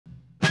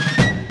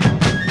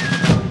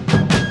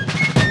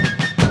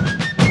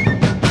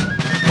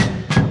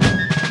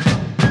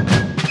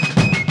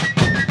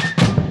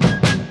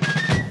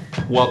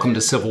Welcome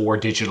to Civil War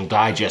Digital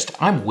Digest.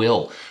 I'm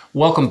Will.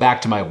 Welcome back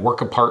to my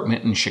work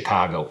apartment in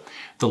Chicago.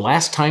 The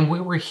last time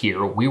we were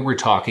here, we were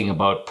talking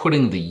about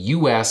putting the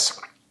U.S.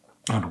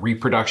 on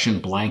reproduction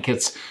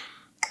blankets.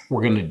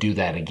 We're going to do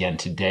that again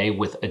today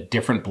with a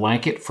different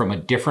blanket from a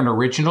different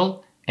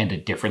original and a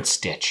different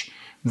stitch.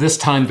 This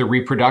time the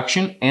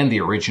reproduction and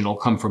the original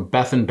come from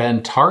B B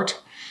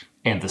Tart,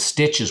 and the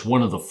stitch is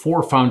one of the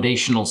 4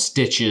 foundational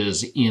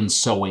stitches in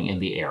sewing in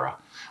the era.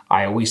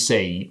 I always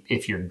say,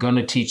 if you're going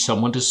to teach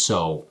someone to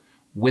sew,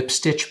 whip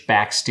stitch,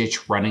 back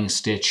stitch, running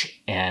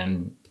stitch,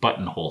 and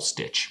buttonhole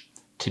stitch.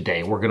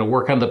 Today we're going to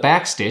work on the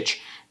back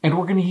stitch, and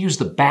we're going to use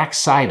the back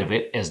side of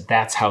it, as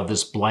that's how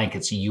this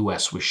blanket's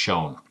US was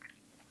shown.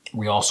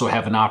 We also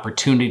have an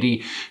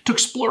opportunity to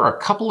explore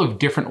a couple of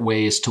different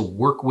ways to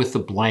work with the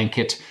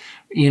blanket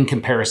in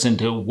comparison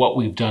to what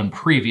we've done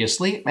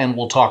previously, and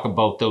we'll talk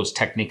about those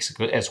techniques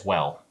as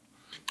well.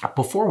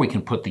 Before we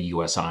can put the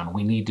US on,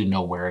 we need to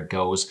know where it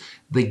goes.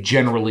 They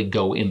generally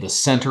go in the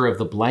center of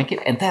the blanket,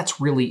 and that's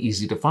really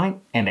easy to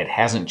find, and it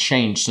hasn't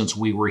changed since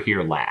we were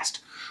here last.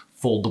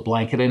 Fold the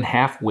blanket in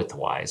half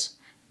widthwise,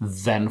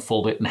 then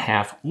fold it in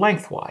half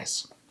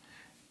lengthwise.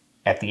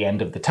 At the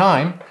end of the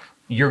time,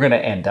 you're going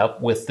to end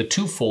up with the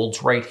 2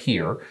 folds right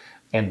here,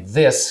 and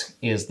this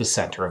is the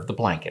center of the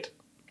blanket.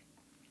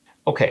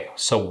 Okay,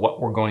 so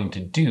what we're going to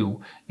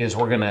do is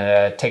we're going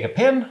to take a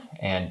pin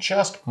and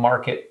just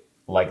mark it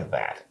like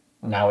that.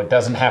 Now, it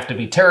doesn't have to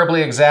be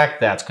terribly exact.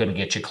 That's going to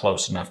get you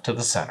close enough to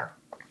the center.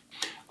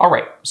 All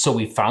right, so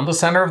we found the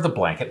center of the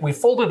blanket. We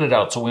folded it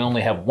out so we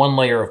only have 1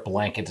 layer of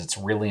blanket. It's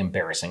really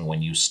embarrassing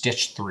when you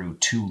stitch through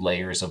 2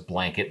 layers of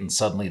blanket and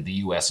suddenly the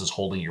US is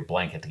holding your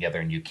blanket together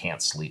and you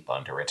can't sleep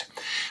under it.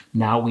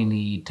 Now we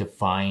need to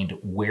find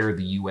where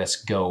the US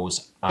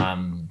goes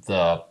on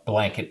the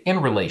blanket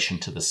in relation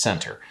to the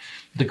center.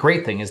 The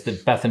great thing is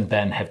that Beth and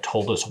Ben have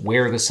told us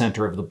where the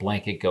center of the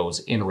blanket goes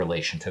in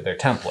relation to their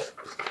template.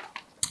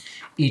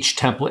 Each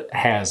template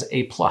has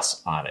a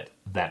plus on it.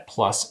 That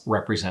plus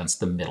represents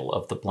the middle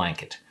of the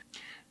blanket.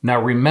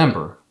 Now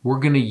remember, we're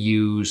going to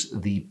use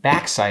the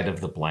back side of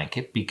the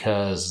blanket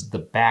because the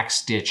back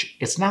stitch,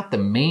 it's not the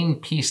main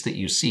piece that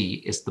you see,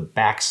 it's the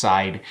back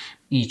side.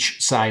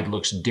 Each side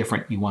looks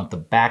different. You want the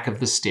back of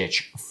the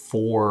stitch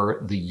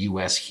for the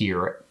US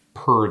here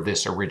per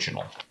this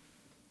original.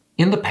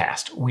 In the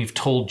past, we've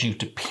told you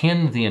to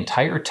pin the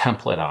entire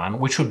template on,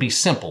 which would be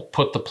simple.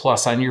 Put the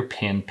plus on your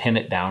pin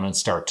it down, and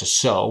start to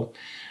sew.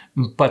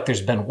 But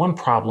there's been one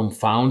problem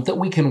found that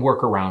we can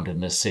work around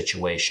in this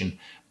situation.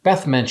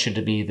 Beth mentioned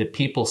to me that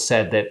people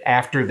said that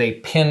after they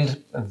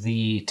pinned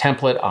the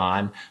template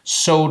on,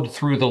 sewed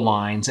through the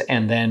lines,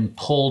 and then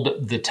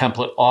pulled the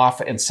template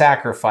off and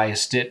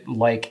sacrificed it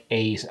like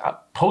a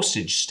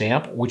postage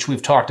stamp, which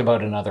we've talked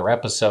about in other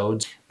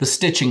episodes. The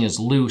stitching is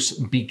loose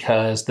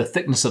because the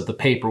thickness of the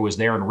paper was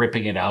there, and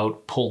ripping it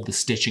out pulled the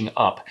stitching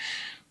up.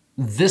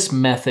 This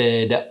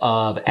method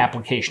of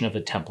application of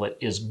a template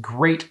is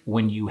great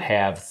when you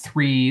have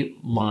 3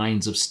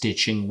 lines of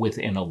stitching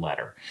within a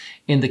letter.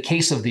 In the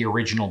case of the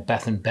original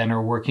Beth and Ben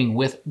are working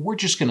with, we're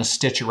just going to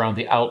stitch around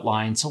the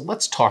outline. So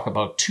let's talk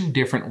about 2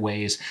 different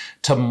ways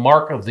to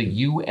mark the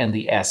U and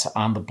the S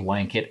on the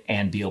blanket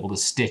and be able to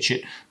stitch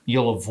it.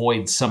 You'll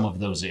avoid some of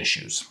those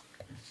issues.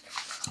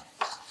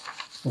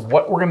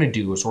 What we're going to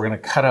do is we're going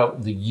to cut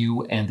out the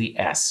U and the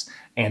S,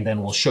 and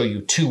then we'll show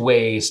you 2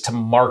 ways to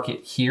mark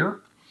it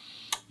here.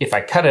 If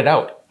I cut it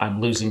out,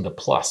 I'm losing the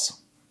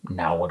plus.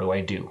 Now what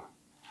do?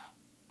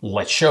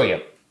 Let's show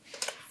you.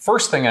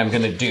 First thing I'm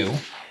going to do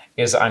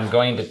is I'm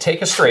going to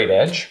take a straight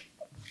edge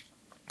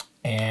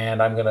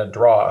and I'm going to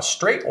draw a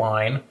straight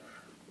line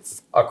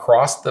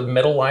across the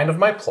middle line of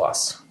my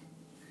plus.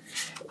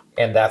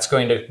 And that's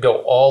going to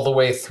go all the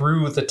way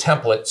through the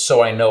template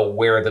so I know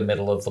where the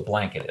middle of the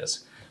blanket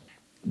is.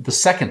 The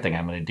second thing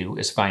I'm going to do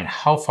is find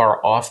how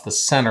far off the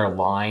center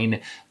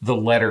line the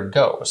letter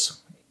goes.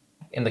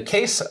 In the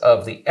case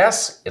of the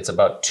S, it's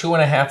about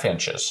 2.5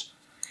 inches,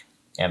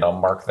 and I'll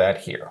mark that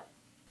here.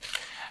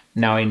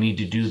 Now I need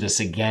to do this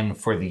again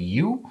for the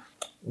U.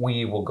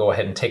 We will go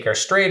ahead and take our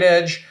straight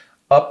edge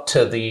up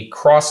to the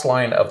cross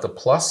line of the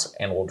plus,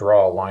 and we'll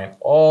draw a line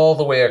all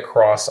the way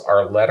across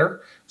our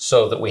letter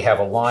so that we have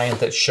a line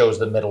that shows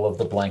the middle of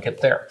the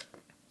blanket there.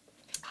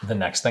 The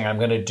next thing I'm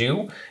going to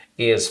do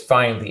is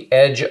find the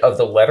edge of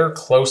the letter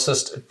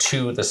closest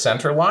to the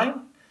center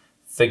line.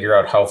 Figure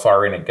out how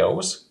far in it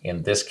goes.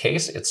 In this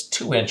case, it's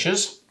 2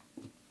 inches.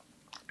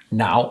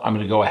 Now I'm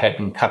going to go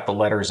ahead and cut the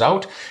letters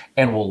out,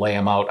 and we'll lay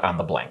them out on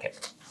the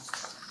blanket.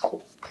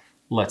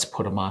 Let's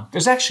put them on.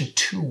 There's actually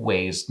 2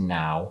 ways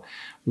now.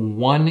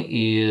 One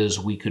is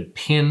we could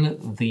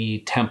pin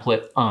the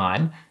template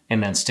on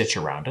and then stitch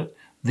around it.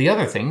 The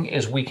other thing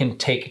is we can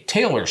take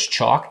tailor's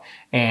chalk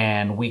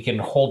and we can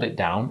hold it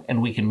down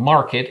and we can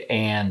mark it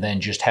and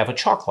then just have a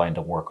chalk line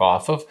to work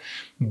off of.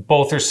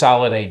 Both are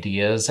solid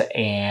ideas,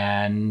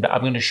 and I'm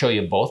going to show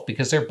you both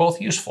because they're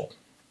both useful.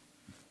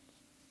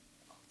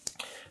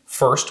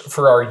 First,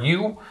 for our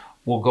U,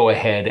 we'll go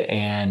ahead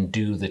and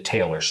do the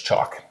tailor's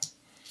chalk.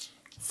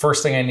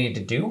 First thing I need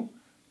to do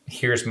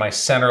Here's my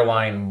center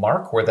line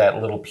mark where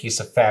that little piece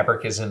of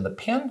fabric is in the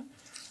pin.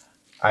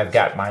 I've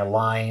got my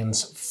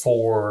lines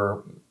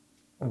for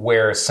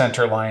where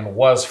center line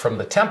was from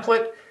the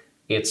template.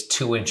 It's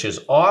 2 inches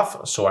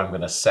off, so I'm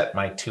going to set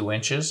my 2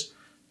 inches,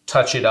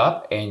 touch it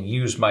up, and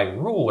use my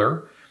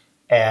ruler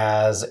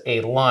as a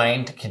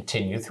line to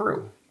continue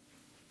through.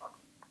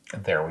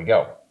 There we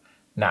go.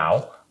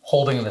 Now,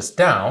 holding this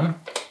down,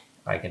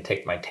 I can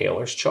take my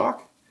tailor's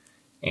chalk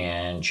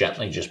and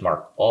gently just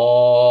mark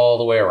all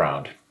the way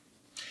around.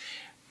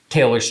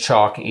 Tailor's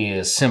chalk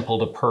is simple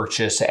to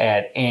purchase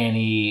at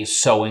any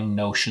sewing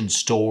notion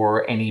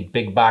store, any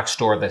big box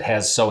store that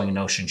has sewing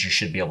notions. You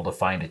should be able to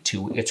find it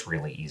too. It's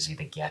really easy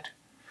to get.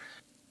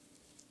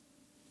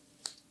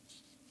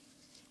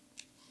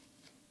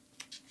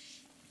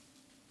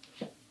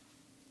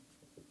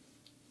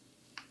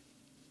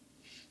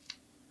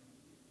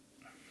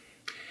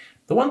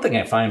 The one thing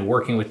I find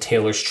working with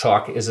tailor's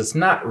chalk is it's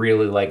not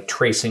really like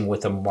tracing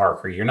with a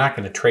marker. You're not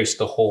going to trace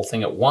the whole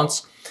thing at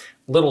once.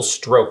 Little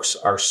strokes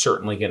are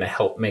certainly going to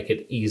help make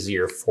it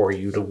easier for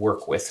you to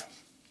work with.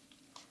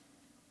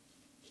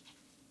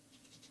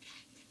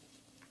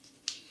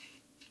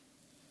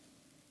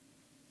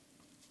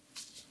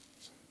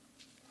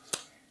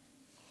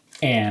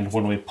 And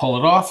when we pull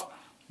it off,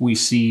 we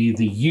see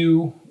the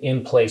U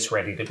in place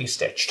ready to be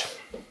stitched.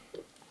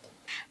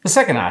 The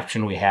second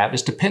option we have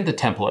is to pin the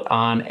template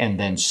on and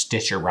then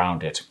stitch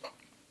around it.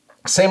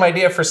 Same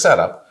idea for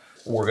setup.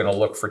 We're going to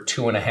look for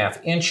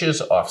 2.5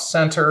 inches off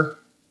center.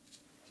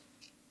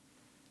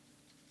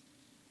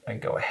 And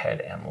go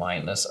ahead and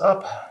line this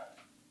up.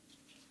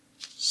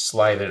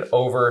 Slide it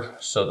over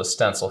so the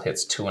stencil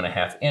hits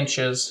 2.5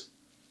 inches.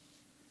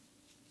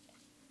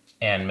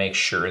 And make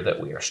sure that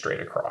we are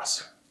straight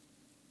across.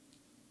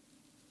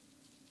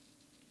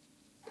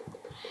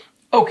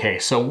 Okay,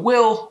 so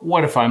Will,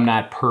 what if I'm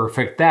not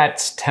perfect? That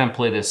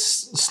template is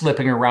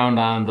slipping around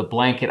on the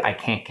blanket. I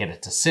can't get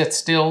it to sit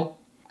still.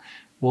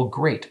 Well,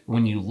 great.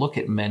 When you look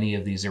at many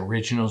of these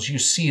originals, you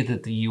see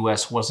that the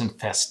US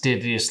wasn't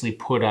fastidiously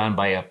put on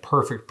by a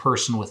perfect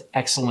person with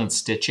excellent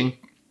stitching.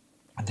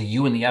 The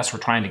U and the S were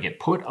trying to get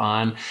put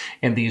on,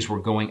 and these were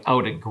going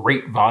out at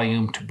great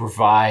volume to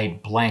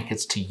provide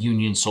blankets to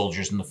Union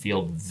soldiers in the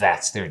field.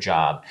 That's their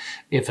job.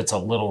 If it's a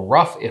little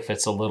rough, if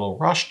it's a little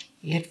rushed,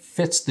 it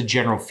fits the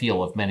general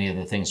feel of many of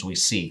the things we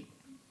see.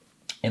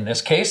 In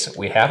this case,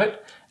 we have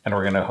it, and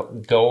we're going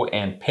to go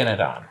and pin it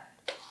on.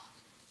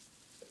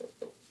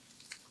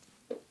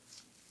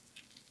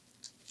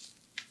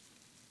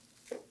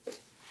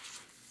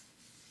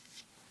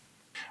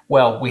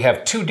 Well, we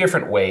have two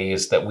different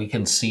ways that we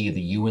can see the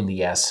U and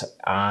the S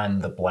on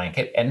the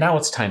blanket, and now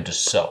it's time to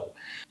sew.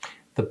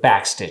 The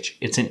backstitch.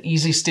 It's an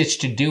easy stitch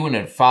to do, and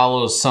it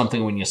follows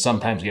something when you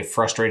sometimes get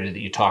frustrated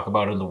that you talk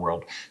about in the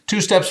world.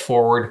 2 steps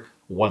forward,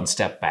 1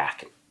 step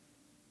back.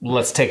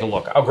 Let's take a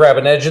look. I'll grab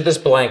an edge of this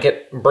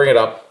blanket, bring it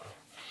up,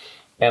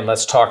 and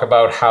let's talk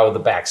about how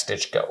the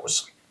backstitch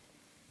goes.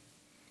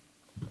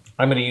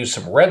 I'm going to use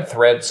some red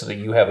thread so that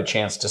you have a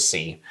chance to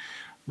see.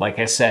 Like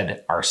I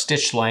said, our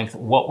stitch length,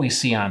 what we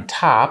see on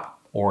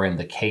top, or in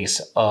the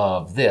case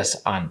of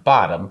this on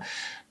bottom,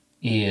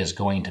 is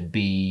going to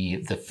be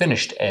the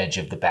finished edge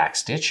of the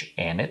backstitch,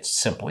 and it's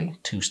simply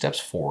 2 steps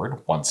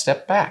forward, 1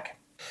 step back.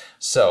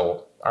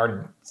 So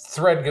our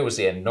thread goes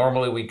in.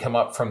 Normally we'd come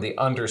up from the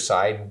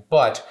underside,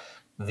 but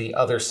the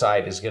other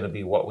side is going to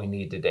be what we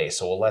need today.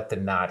 So we'll let the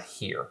knot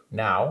here.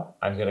 Now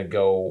I'm going to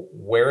go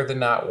where the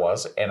knot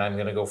was, and I'm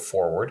going to go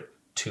forward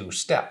 2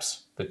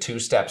 steps. The 2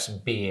 steps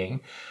being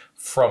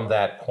from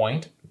that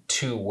point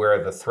to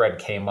where the thread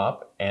came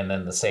up, and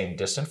then the same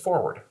distance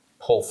forward.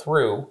 Pull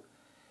through,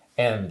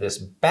 and this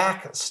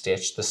back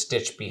stitch, the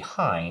stitch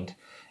behind,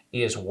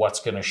 is what's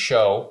going to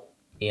show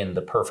in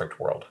the perfect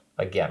world.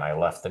 Again, I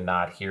left the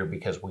knot here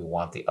because we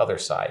want the other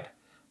side.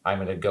 I'm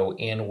going to go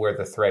in where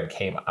the thread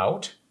came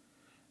out,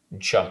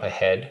 jump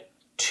ahead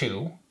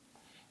 2,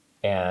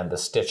 and the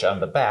stitch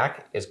on the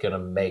back is going to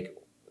make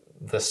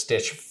the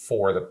stitch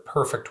for the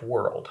perfect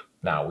world.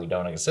 Now, we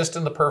don't exist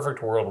in the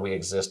perfect world. We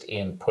exist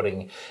in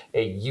putting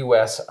a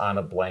US on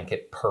a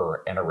blanket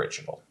per an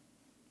original.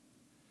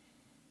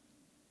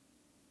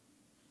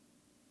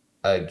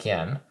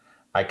 Again,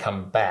 I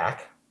come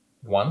back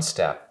 1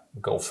 step,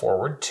 go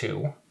forward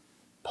 2,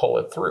 pull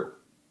it through.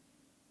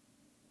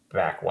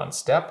 Back 1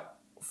 step,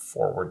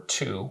 forward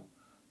 2,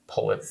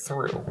 pull it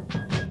through.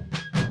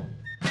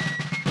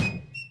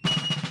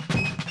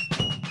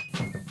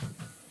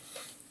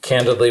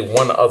 Candidly,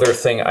 one other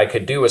thing I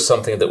could do is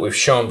something that we've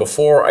shown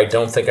before. I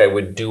don't think I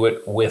would do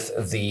it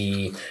with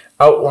the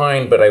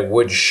outline, but I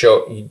would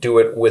do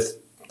it with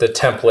the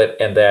template,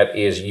 and that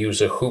is use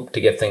a hoop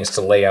to get things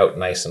to lay out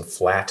nice and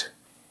flat.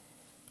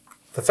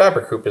 The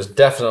fabric hoop is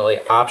definitely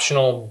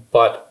optional,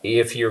 but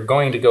if you're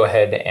going to go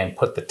ahead and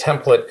put the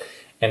template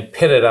and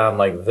pin it on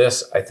like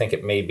this, I think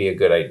it may be a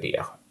good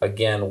idea.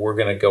 Again, we're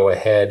going to go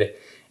ahead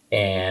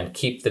and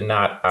keep the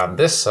knot on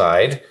this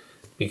side,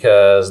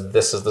 because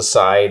this is the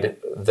side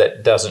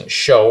that doesn't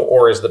show,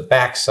 or is the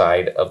back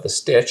side of the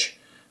stitch.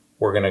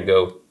 We're going to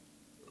go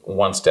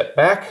 1 step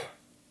back,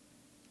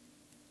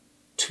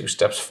 2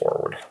 steps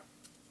forward.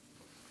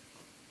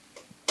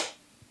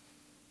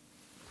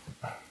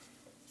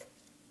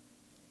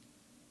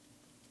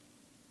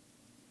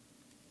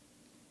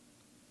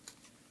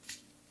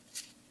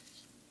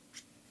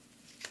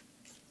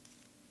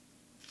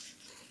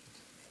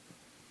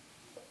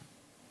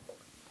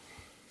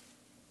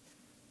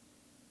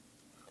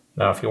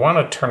 Now, if you want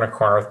to turn a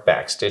corner with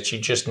backstitch, you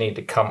just need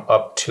to come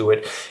up to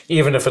it.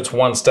 Even if it's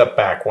 1 step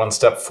back, 1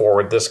 step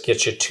forward, this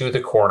gets you to the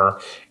corner,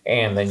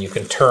 and then you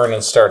can turn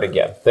and start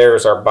again.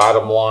 There's our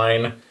bottom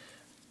line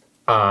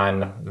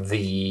on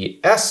the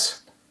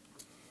S.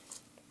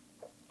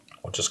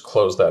 We'll just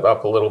close that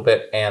up a little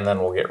bit, and then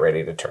we'll get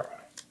ready to turn.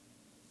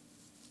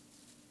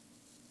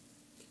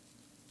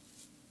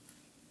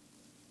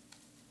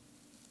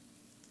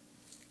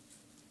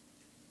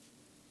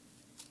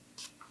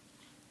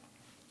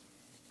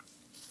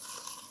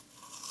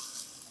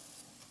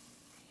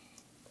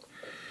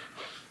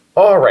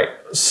 All right,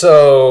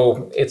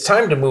 so it's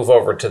time to move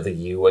over to the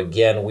U.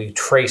 Again, we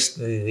traced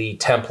the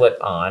template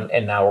on,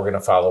 and now we're going to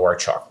follow our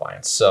chalk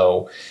lines.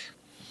 So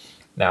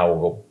now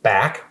we'll go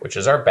back, which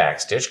is our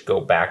back stitch,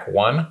 go back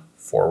 1,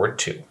 forward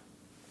 2.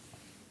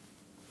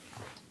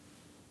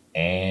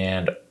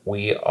 And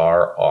we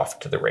are off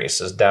to the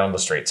races down the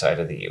straight side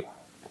of the U.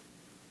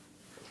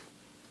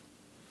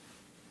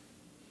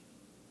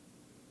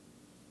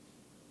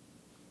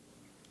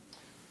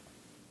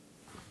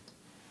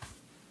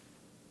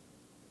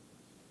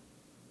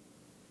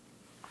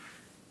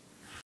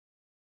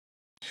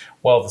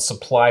 Well, the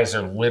supplies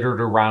are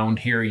littered around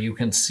here. You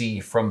can see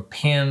from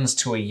pins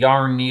to a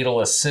yarn needle,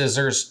 a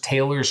scissors,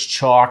 tailor's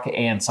chalk,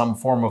 and some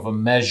form of a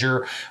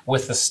measure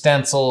with the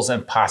stencils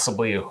and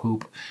possibly a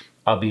hoop.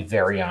 I'll be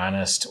very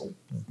honest,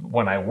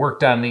 when I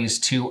worked on these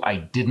two, I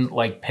didn't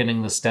like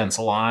pinning the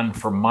stencil on.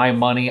 For my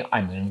money,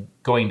 I'm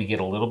going to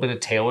get a little bit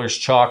of tailor's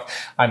chalk.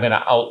 I'm going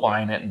to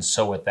outline it and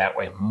sew it that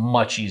way.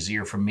 Much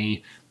easier for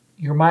me.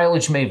 Your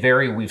mileage may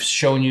vary. We've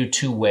shown you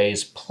 2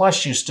 ways,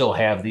 plus you still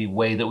have the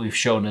way that we've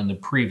shown in the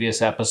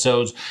previous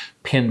episodes.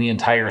 Pin the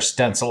entire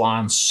stencil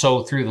on,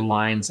 sew through the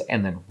lines,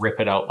 and then rip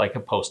it out like a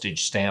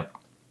postage stamp.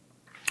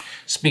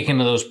 Speaking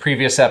of those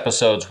previous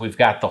episodes, we've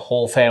got the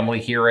whole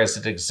family here as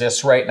it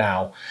exists right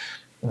now.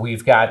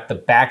 We've got the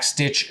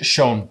backstitch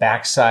shown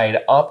backside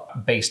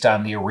up based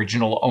on the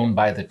original owned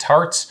by the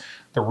Tarts.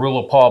 The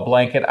Rule of Paul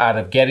blanket out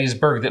of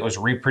Gettysburg that was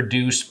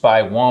reproduced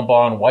by Wamba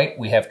and White.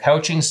 We have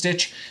couching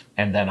stitch.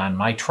 And then on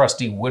my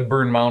trusty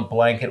Woodburn mount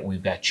blanket,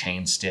 we've got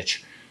chain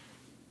stitch.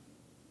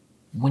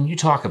 When you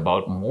talk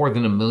about more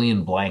than 1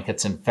 million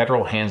blankets in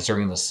federal hands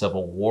during the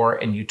Civil War,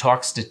 and you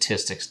talk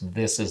statistics,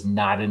 this is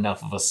not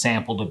enough of a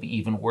sample to be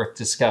even worth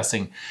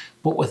discussing.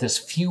 But with as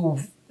few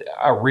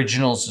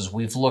originals as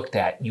we've looked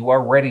at, you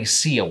already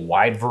see a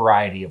wide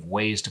variety of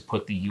ways to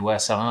put the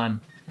U.S.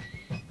 on.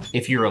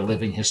 If you're a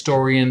living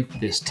historian,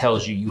 this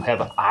tells you you have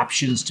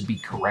options to be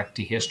correct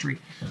to history.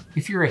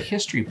 If you're a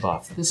history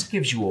buff, this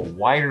gives you a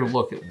wider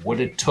look at what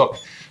it took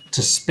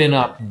to spin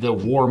up the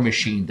war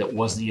machine that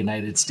was the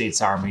United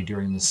States Army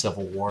during the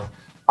Civil War.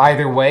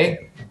 Either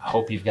way, I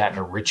hope you've gotten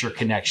a richer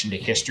connection to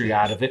history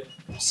out of it.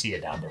 We'll see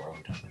you down the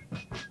road.